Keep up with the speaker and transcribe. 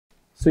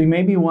So you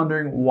may be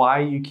wondering why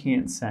you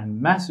can't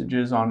send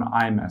messages on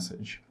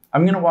iMessage.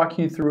 I'm going to walk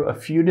you through a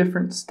few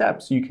different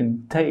steps you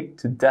can take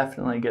to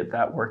definitely get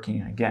that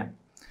working again.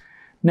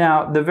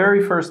 Now, the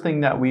very first thing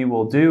that we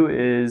will do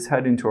is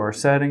head into our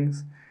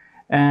settings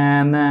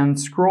and then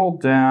scroll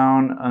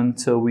down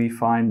until we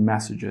find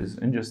messages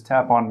and just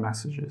tap on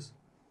messages.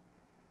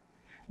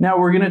 Now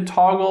we're going to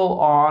toggle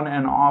on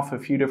and off a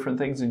few different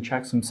things and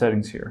check some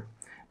settings here.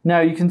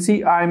 Now you can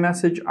see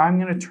iMessage, I'm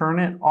going to turn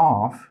it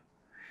off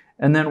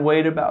and then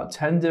wait about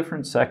 10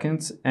 different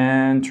seconds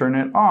and turn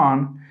it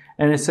on.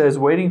 And it says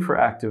waiting for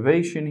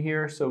activation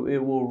here, so it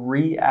will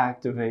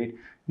reactivate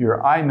your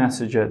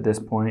iMessage at this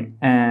point,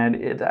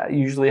 and that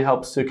usually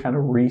helps to kind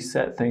of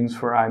reset things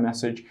for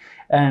iMessage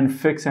and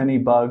fix any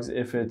bugs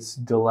if it's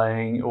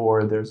delaying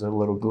or there's a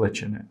little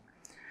glitch in it.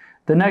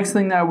 The next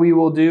thing that we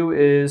will do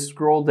is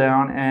scroll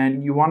down,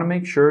 and you want to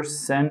make sure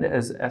send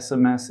as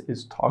SMS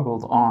is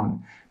toggled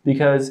on,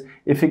 because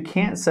if it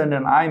can't send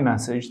an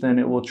iMessage, then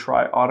it will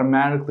try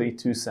automatically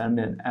to send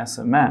an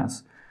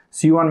SMS.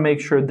 So you want to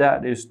make sure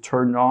that is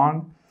turned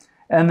on.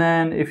 And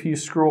then if you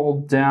scroll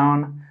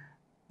down,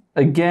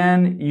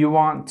 again, you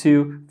want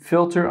to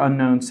filter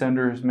unknown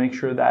senders, make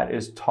sure that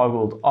is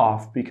toggled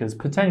off, because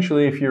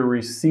potentially if you're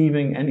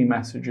receiving any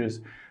messages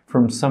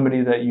from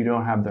somebody that you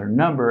don't have their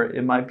number,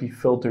 it might be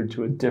filtered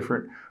to a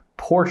different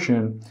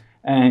portion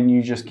and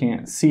you just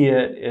can't see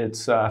it.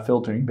 It's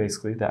filtering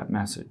basically that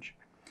message.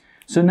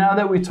 So now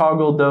that we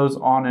toggled those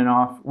on and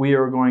off, we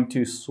are going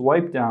to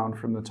swipe down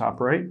from the top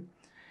right,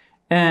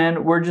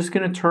 and we're just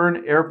going to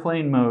turn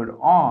airplane mode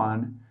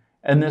on,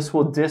 and this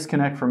will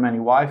disconnect from any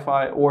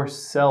Wi-Fi or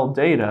cell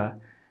data,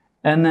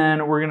 and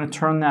then we're going to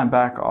turn that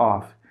back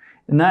off.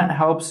 And that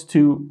helps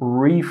to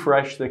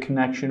refresh the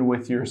connection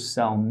with your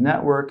cell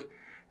network,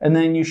 and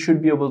then you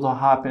should be able to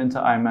hop into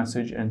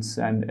iMessage and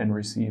send and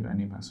receive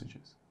any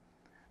messages.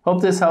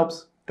 Hope this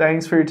helps.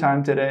 Thanks for your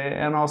time today,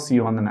 and I'll see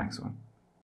you on the next one.